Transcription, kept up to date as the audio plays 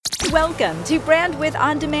Welcome to Brandwidth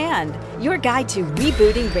On Demand, your guide to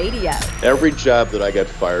rebooting radio. Every job that I got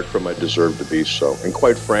fired from, I deserved to be so. And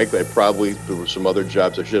quite frankly, there were some other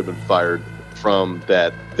jobs I should have been fired from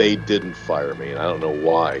that they didn't fire me, and I don't know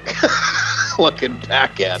why. Looking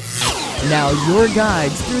back at it. Now your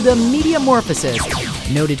guides through the metamorphosis.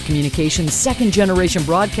 Noted communications second-generation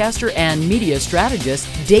broadcaster and media strategist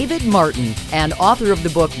David Martin, and author of the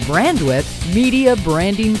book Brandwidth, media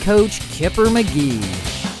branding coach Kipper McGee.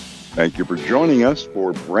 Thank you for joining us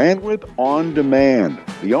for Brandwidth On Demand,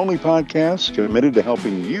 the only podcast committed to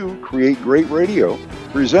helping you create great radio,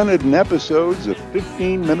 presented in episodes of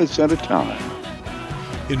 15 minutes at a time.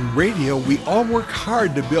 In radio, we all work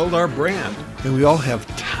hard to build our brand, and we all have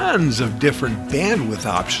tons of different bandwidth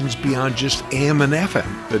options beyond just AM and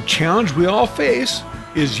FM. The challenge we all face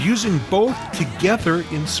is using both together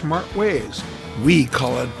in smart ways. We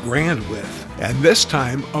call it Brandwidth, and this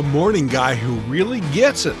time, a morning guy who really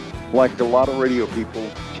gets it. Like a lot of radio people,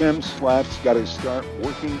 Tim Slaps got his start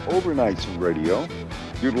working overnights in radio,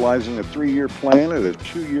 utilizing a 3-year plan at a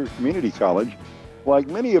 2-year community college. Like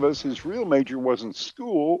many of us, his real major wasn't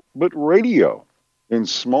school, but radio in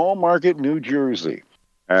small market New Jersey.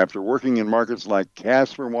 After working in markets like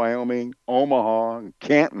Casper, Wyoming, Omaha, and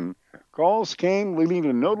Canton, calls came leading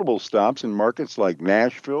to notable stops in markets like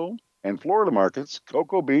Nashville and Florida markets,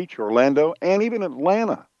 Cocoa Beach, Orlando, and even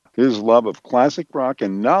Atlanta. His love of classic rock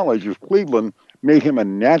and knowledge of Cleveland made him a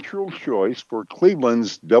natural choice for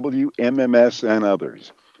Cleveland's WMMS and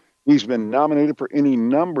others. He's been nominated for any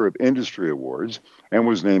number of industry awards and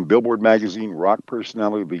was named Billboard Magazine Rock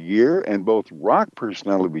Personality of the Year and both Rock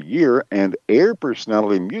Personality of the Year and Air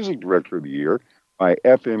Personality Music Director of the Year by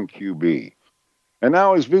FMQB. And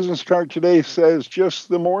now his business card today says just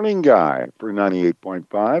the morning guy for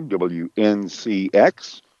 98.5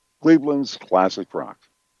 WNCX, Cleveland's classic rock.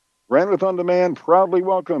 Brandwidth On Demand proudly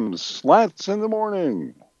welcomes Slats in the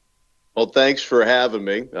Morning. Well, thanks for having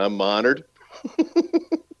me. I'm honored.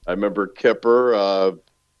 I remember Kipper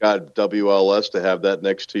got WLS to have that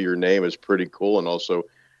next to your name is pretty cool, and also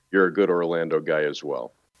you're a good Orlando guy as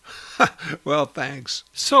well. Well, thanks.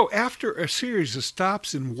 So after a series of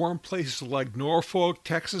stops in warm places like Norfolk,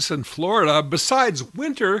 Texas, and Florida, besides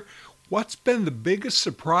winter, what's been the biggest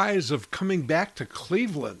surprise of coming back to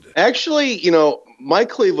Cleveland? Actually, my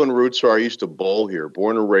Cleveland roots are I used to bowl here,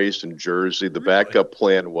 born and raised in Jersey. The backup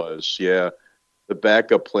plan was, to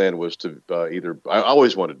I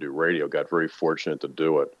always wanted to do radio, got very fortunate to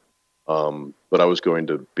do it. But I was going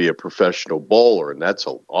to be a professional bowler, and that's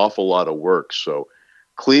an awful lot of work. So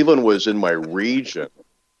Cleveland was in my region,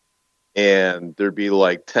 and there'd be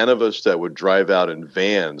like 10 of us that would drive out in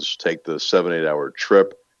vans, take the 7-8 hour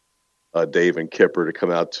trip, Dave and Kipper, to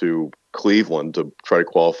come out to Cleveland to try to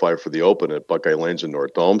qualify for the Open at Buckeye Lanes in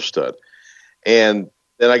North Olmsted. And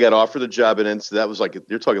then I got offered the job at NC. That was like,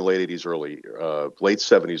 you're talking late 70s, early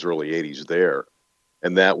 80s there.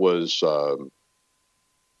 And that was,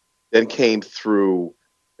 then came through,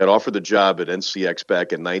 got offered the job at NCX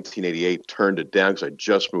back in 1988, turned it down because I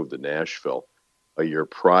just moved to Nashville a year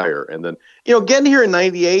prior. And then, getting here in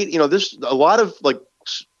 98, this, a lot of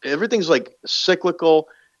everything's like cyclical.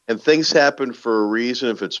 And things happen for a reason,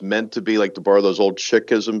 if it's meant to be, like to borrow those old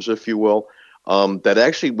chickisms, if you will, that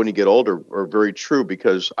actually, when you get older, are very true.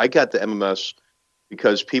 Because I got to MMS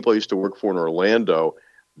because people I used to work for in Orlando,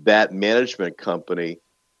 that management company,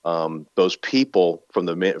 those people from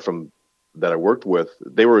that I worked with,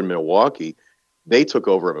 they were in Milwaukee. They took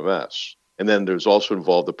over MMS. And then there's also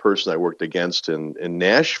involved the person I worked against in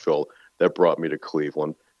Nashville that brought me to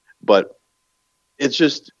Cleveland. But it's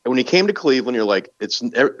just, when you came to Cleveland, you're like,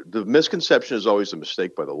 the misconception is always a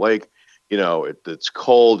mistake by the lake. It's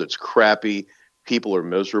cold, it's crappy, people are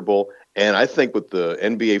miserable. And I think with the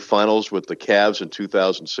NBA Finals with the Cavs in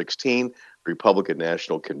 2016, Republican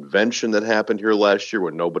National Convention that happened here last year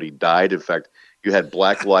when nobody died. In fact, you had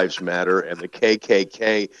Black Lives Matter and the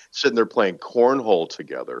KKK sitting there playing cornhole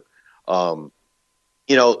together.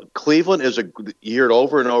 Cleveland is you hear it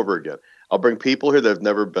over and over again. I'll bring people here that have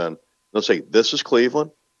never been. They'll say, this is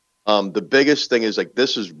Cleveland. The biggest thing is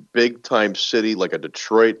this is big time city, like a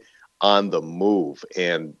Detroit on the move.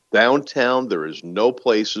 And downtown, there is no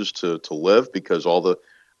places to live because all the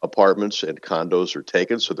apartments and condos are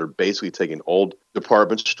taken. So they're basically taking old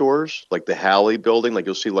department stores, like the Halley building. Like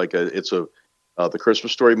you'll see the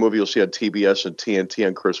Christmas Story movie you'll see on TBS and TNT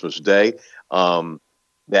on Christmas Day.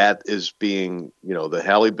 That is being, the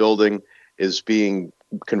Halley building is being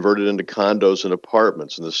converted into condos and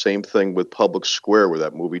apartments. And the same thing with Public Square, where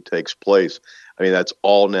that movie takes place. I mean, that's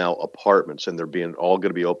all now apartments, and they're all going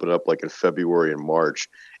to be opened up like in February and March.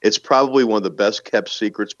 It's probably one of the best kept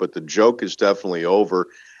secrets, but the joke is definitely over.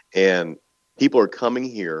 And people are coming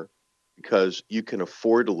here because you can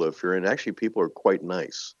afford to live here. And actually, people are quite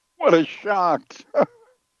nice. What a shock.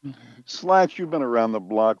 Slats, you've been around the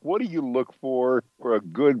block. What do you look for a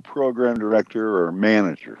good program director or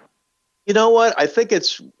manager? You know what? I think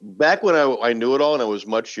it's back when I knew it all and I was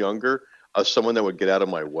much younger, someone that would get out of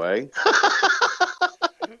my way.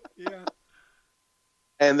 Yeah.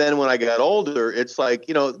 And then when I got older, it's like,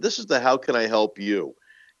 this is the how can I help you?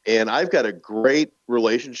 And I've got a great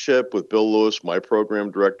relationship with Bill Lewis, my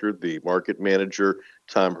program director, the market manager,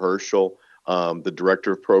 Tom Herschel, the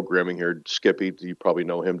director of programming here, Skippy, you probably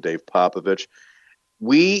know him, Dave Popovich.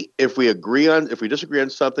 If we disagree on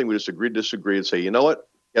something, we just disagree and say, you know what?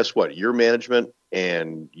 Guess what? You're management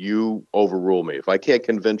and you overrule me. If I can't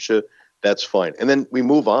convince you, that's fine. And then we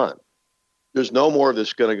move on. There's no more of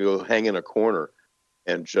this going to go hang in a corner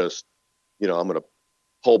and just, I'm going to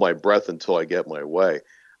hold my breath until I get my way.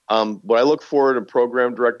 What I look for in a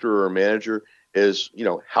program director or a manager is,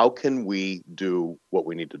 how can we do what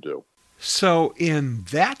we need to do? So in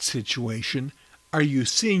that situation, are you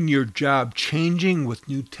seeing your job changing with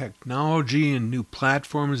new technology and new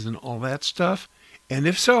platforms and all that stuff? And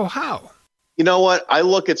if so, how? You know what? I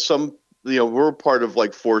look at some, we're part of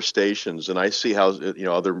like 4 stations, and I see how,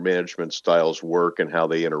 other management styles work and how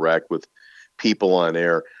they interact with people on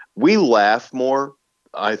air. We laugh more,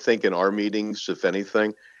 I think, in our meetings, if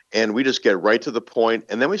anything, and we just get right to the point,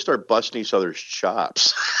 and then we start busting each other's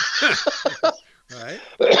chops. Right.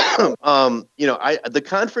 The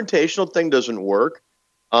confrontational thing doesn't work.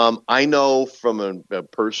 I know from a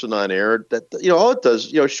person on air that, all it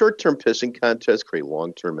does, short-term pissing contests create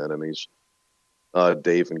long-term enemies,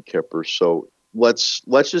 Dave and Kipper. So let's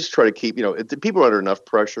just try to keep, people are under enough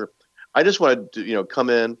pressure. I just want to, come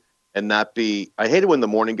in and not be, I hated when the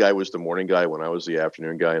morning guy was the morning guy, when I was the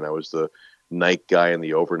afternoon guy and I was the night guy and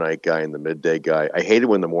the overnight guy and the midday guy. I hated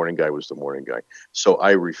when the morning guy was the morning guy. So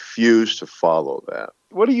I refuse to follow that.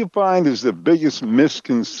 What do you find is the biggest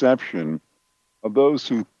misconception of those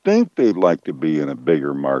who think they'd like to be in a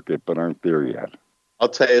bigger market but aren't there yet? I'll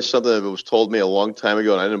tell you something that was told me a long time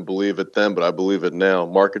ago, and I didn't believe it then, but I believe it now.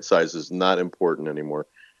 Market size is not important anymore.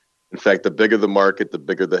 In fact, the bigger the market, the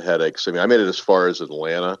bigger the headaches. I mean, I made it as far as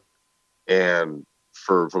Atlanta, and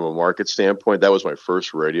from a market standpoint, that was my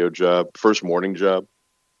first radio job, first morning job.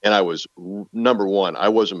 And I was, number one, I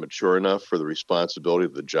wasn't mature enough for the responsibility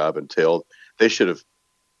that the job entailed. They should have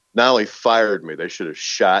not only fired me, they should have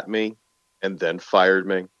shot me and then fired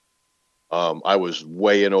me. I was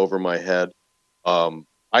way in over my head.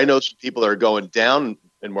 I know some people that are going down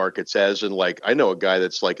in markets, as in, like, I know a guy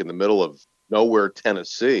that's like in the middle of nowhere,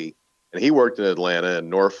 Tennessee, and he worked in Atlanta and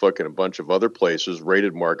Norfolk and a bunch of other places,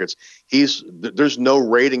 rated markets. There's no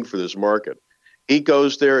rating for this market. He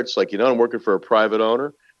goes there. It's like, I'm working for a private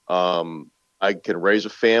owner. I can raise a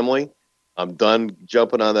family. I'm done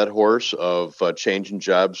jumping on that horse of changing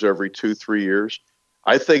jobs every 2-3 years.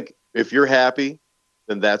 I think if you're happy,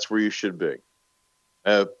 then that's where you should be.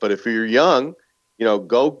 But if you're young,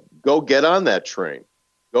 go get on that train.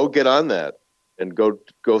 Go get on that and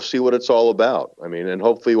go see what it's all about. I mean, and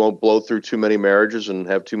hopefully you won't blow through too many marriages and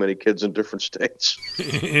have too many kids in different states.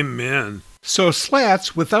 Amen. So,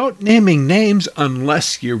 Slats, without naming names,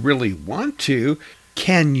 unless you really want to,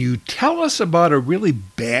 can you tell us about a really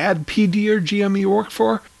bad PD or GM you worked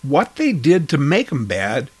for, what they did to make them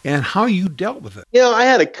bad, and how you dealt with it? I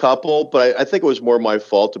had a couple, but I think it was more my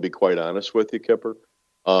fault, to be quite honest with you, Kipper.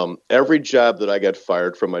 Every job that I got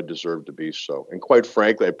fired from, I deserved to be so. And quite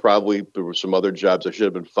frankly, there were some other jobs I should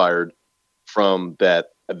have been fired from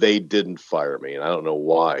that they didn't fire me. And I don't know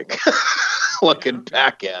why, looking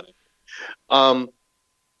back at it.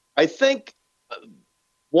 I think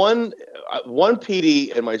one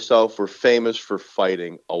PD and myself were famous for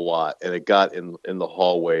fighting a lot, and it got in the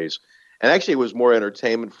hallways. And actually, it was more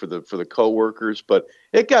entertainment for the coworkers, but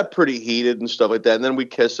it got pretty heated and stuff like that. And then we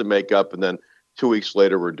kiss and make up, and then 2 weeks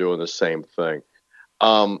later, we're doing the same thing.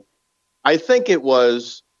 I think it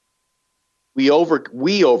was we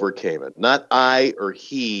overcame it, not I or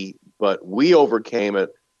he, but we overcame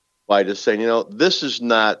it by just saying, this is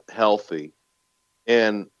not healthy,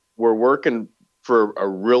 and we're working for a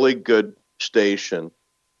really good station,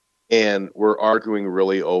 and we're arguing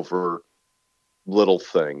really over little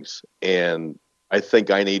things. And I think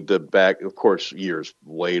I need to of course, years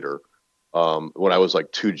later, when I was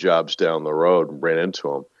like 2 jobs down the road and ran into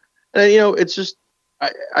them. And, it's just,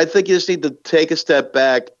 I think you just need to take a step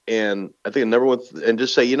back, and I think number one, and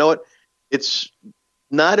just say, what, it's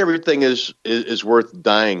not everything is worth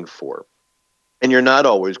dying for. And you're not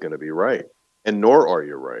always going to be right, and nor are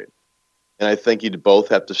you right. And I think you both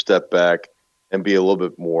have to step back and be a little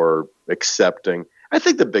bit more accepting. I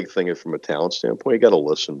think the big thing is from a talent standpoint, you got to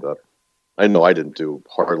listen better. I know I didn't do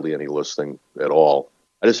hardly any listening at all.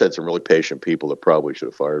 I just had some really patient people that probably should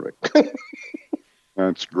have fired me.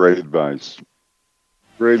 That's great advice.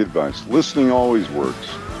 Great advice. Listening always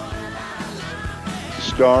works.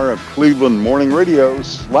 Star of Cleveland Morning Radio,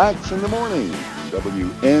 Slats in the Morning,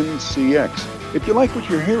 WNCX. If you like what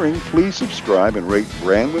you're hearing, please subscribe and rate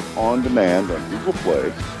Brandwidth On Demand on Google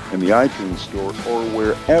Play and the iTunes Store or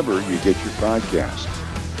wherever you get your podcast.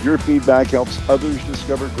 Your feedback helps others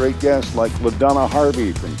discover great guests like LaDonna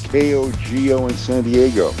Harvey from KOGO in San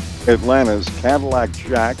Diego, Atlanta's Cadillac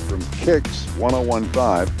Jack from Kicks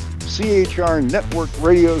 1015, CHR Network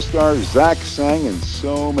radio star Zach Sang, and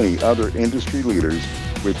so many other industry leaders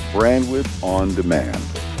with Brandwidth On Demand.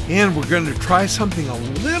 And we're going to try something a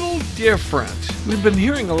little different. We've been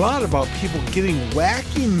hearing a lot about people getting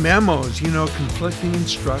wacky memos, conflicting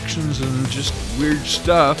instructions and just weird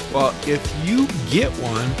stuff. Well, if you get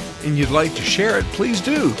one and you'd like to share it, please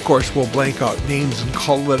do. Of course, we'll blank out names and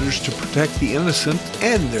call letters to protect the innocent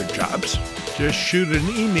and their jobs. Just shoot an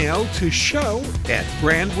email to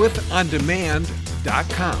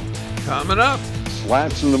show@brandwidthondemand.com. Coming up,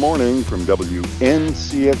 Slats in the Morning from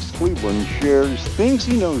WNCX Cleveland shares things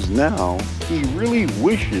he knows now he really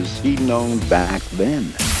wishes he'd known back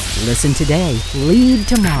then. Listen today, lead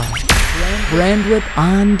tomorrow. Brandwidth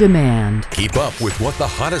On Demand. Keep up with what the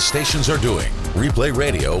hottest stations are doing. Replay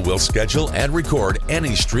Radio will schedule and record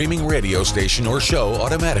any streaming radio station or show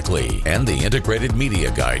automatically. And the Integrated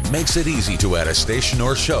Media Guide makes it easy to add a station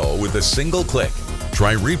or show with a single click.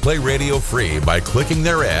 Try Replay Radio free by clicking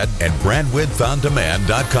their ad at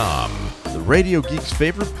brandwidthondemand.com. The Radio Geek's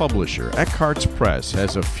favorite publisher, Eckhartz Press,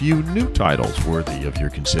 has a few new titles worthy of your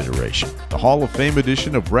consideration. The Hall of Fame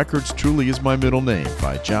edition of Records Truly Is My Middle Name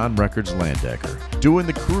by John Records Landecker, Doing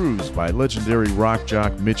the Cruise by legendary rock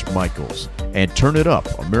jock Mitch Michaels, and Turn It Up,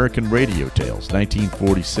 American Radio Tales,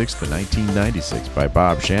 1946 to 1996 by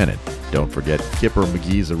Bob Shannon. Don't forget Kipper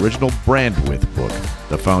McGee's original Brandwidth book,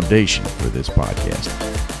 the foundation for this podcast.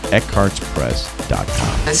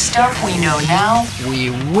 EckhartzPress.com. The stuff we know now, we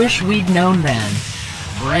wish we'd known then.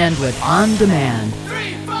 Brandwidth On Demand.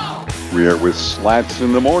 We are with Slats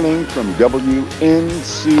in the Morning from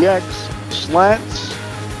WNCX. Slats,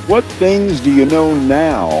 what things do you know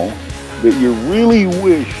now that you really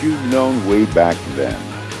wish you'd known way back then?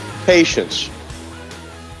 Patience.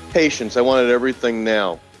 I wanted everything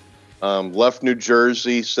now. Left New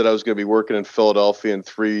Jersey, said I was going to be working in Philadelphia in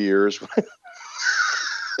 3 years.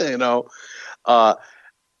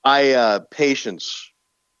 Patience,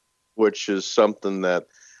 which is something that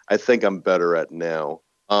I think I'm better at now.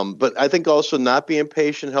 But I think also not being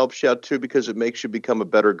patient helps you out too, because it makes you become a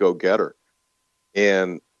better go-getter.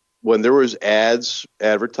 And when there was ads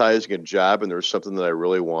advertising a job and there was something that I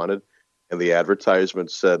really wanted and the advertisement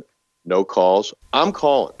said no calls, I'm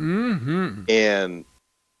calling. Mm-hmm. And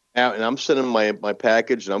I'm sending my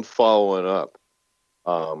package and I'm following up.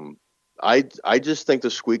 I just think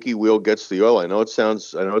the squeaky wheel gets the oil. I know it's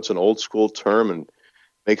an old school term and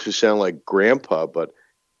makes me sound like grandpa, but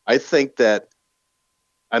I think that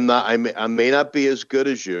I may not be as good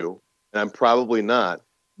as you, and I'm probably not,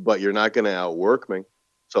 but you're not going to outwork me.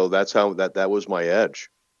 So that's how that was my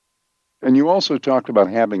edge. And you also talked about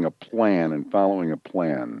having a plan and following a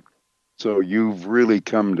plan. So you've really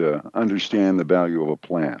come to understand the value of a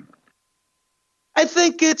plan. I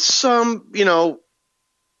think it's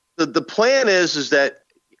the plan is that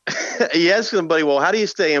you ask somebody, well, how do you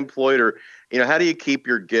stay employed, or how do you keep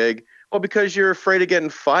your gig? Well, because you're afraid of getting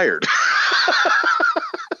fired.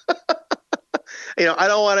 I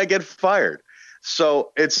don't want to get fired.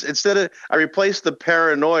 So I replaced the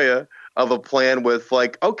paranoia of a plan with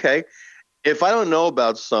okay, if I don't know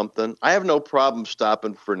about something, I have no problem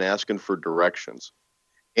stopping and asking for directions.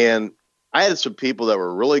 And I had some people that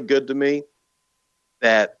were really good to me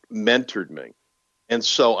that mentored me. And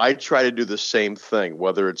so I try to do the same thing,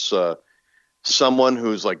 whether it's someone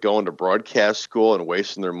who's going to broadcast school and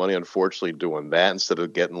wasting their money, unfortunately, doing that instead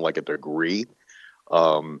of getting a degree.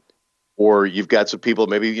 Or you've got some people,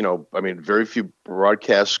 maybe, very few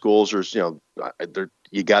broadcast schools are, you're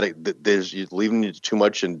leaving you too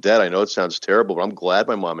much in debt. I know it sounds terrible, but I'm glad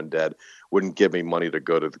my mom and dad wouldn't give me money to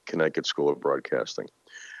go to the Connecticut School of Broadcasting.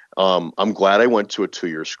 I'm glad I went to a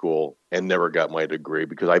 2-year school and never got my degree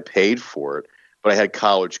because I paid for it, but I had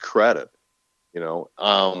college credit.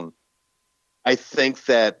 I think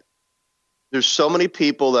that there's so many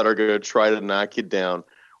people that are going to try to knock you down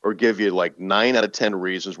or give you 9 out of 10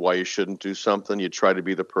 reasons why you shouldn't do something. You try to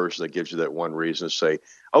be the person that gives you that one reason to say,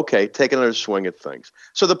 okay, take another swing at things.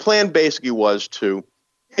 So the plan basically was to,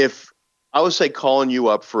 if I would say calling you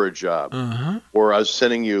up for a job, Uh-huh. or I was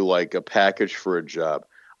sending you like a package for a job.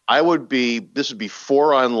 This would be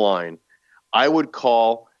before online. I would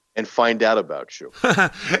call and find out about you.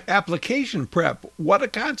 Application prep. What a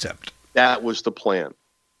concept. That was the plan.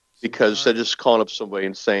 Because instead of just calling up somebody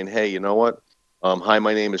and saying, hey, you know what? Hi,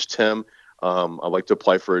 my name is Tim. I'd like to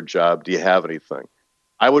apply for a job. Do you have anything?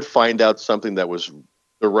 I would find out something that was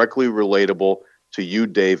directly relatable to you,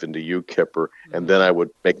 Dave, and to you, Kipper, and then I would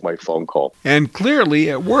make my phone call. And clearly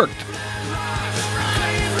it worked.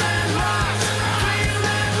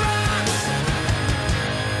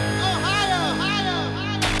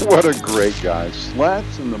 What a great guy.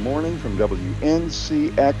 Slats in the Morning from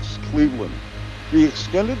WNCX Cleveland. The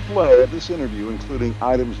extended play of this interview, including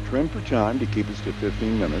items trimmed for time to keep us to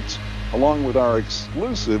 15 minutes, along with our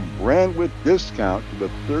exclusive Brandwidth discount to the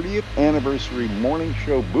 30th anniversary morning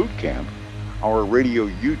show boot camp, our radio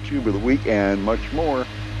YouTube of the week, and much more,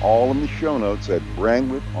 all in the show notes at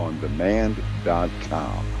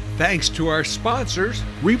brandwidthondemand.com. Thanks to our sponsors,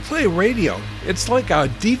 Replay Radio. It's like a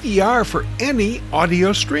DVR for any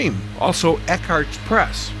audio stream. Also, Eckhart's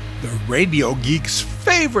Press, the radio geek's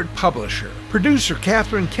favorite publisher. Producer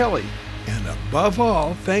Catherine Kelly. And above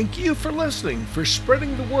all, thank you for listening, for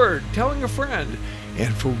spreading the word, telling a friend,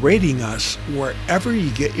 and for rating us wherever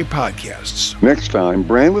you get your podcasts. Next time,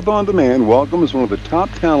 Brandwidth On Demand welcomes one of the top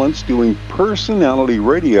talents doing personality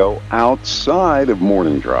radio outside of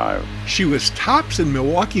Morning Drive. She was tops in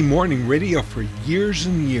Milwaukee morning radio for years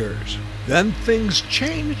and years. Then things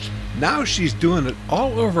changed. Now she's doing it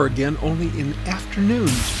all over again, only in afternoons.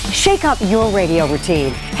 Shake up your radio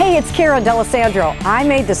routine. Hey, it's Kara D'Alessandro. I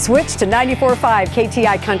made the switch to 94.5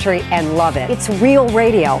 KTI Country and love it. It's real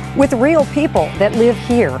radio with real people that live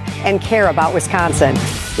here and care about Wisconsin.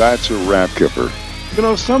 That's a wrap, Kipper. You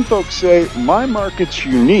know, some folks say my market's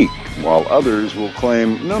unique, while others will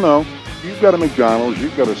claim, no, you've got a McDonald's,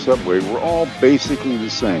 you've got a Subway, we're all basically the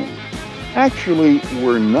same. Actually,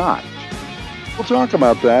 we're not. We'll talk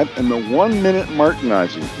about that in the 1-minute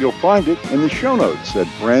Martinizing. You'll find it in the show notes at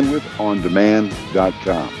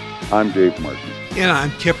brandwidthondemand.com. I'm Dave Martin. And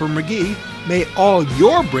I'm Kipper McGee. May all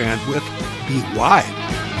your Brandwidth be wide.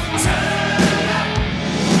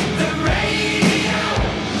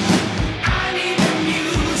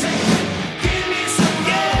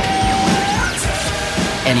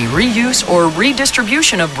 Any reuse or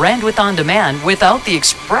redistribution of Brandwidth On Demand without the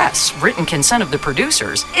express written consent of the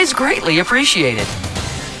producers is greatly appreciated.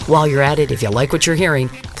 While you're at it, if you like what you're hearing,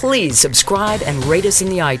 please subscribe and rate us in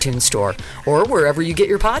the iTunes Store or wherever you get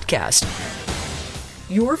your podcast.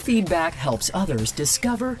 Your feedback helps others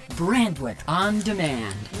discover Brandwidth On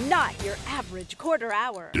Demand. Not your average quarter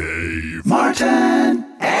hour. Dave Martin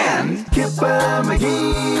and Kipper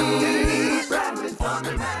McGee. Brandwidth On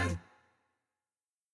Demand.